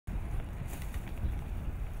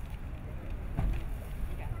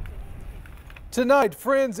Tonight,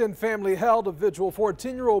 friends and family held a vigil for a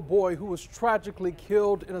 10-year-old boy who was tragically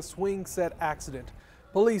killed in a swing set accident.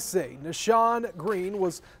 Police say Nahshon Green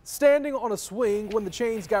was standing on a swing when the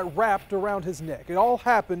chains got wrapped around his neck. It all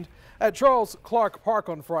happened at Charles Clark Park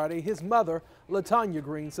on Friday. His mother, Nahshon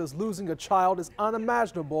Green, says losing a child is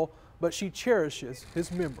unimaginable, but she cherishes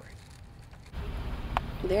his memory.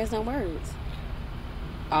 There's no words.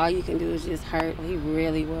 All you can do is just hurt. He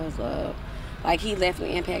really was loved. Like, he left an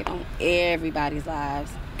impact on everybody's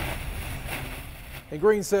lives. And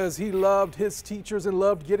Green says he loved his teachers and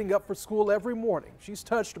loved getting up for school every morning. She's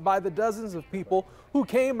touched by the dozens of people who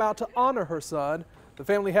came out to honor her son. The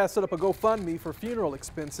family has set up a GoFundMe for funeral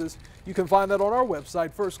expenses. You can find that on our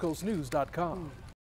website, firstcoastnews.com.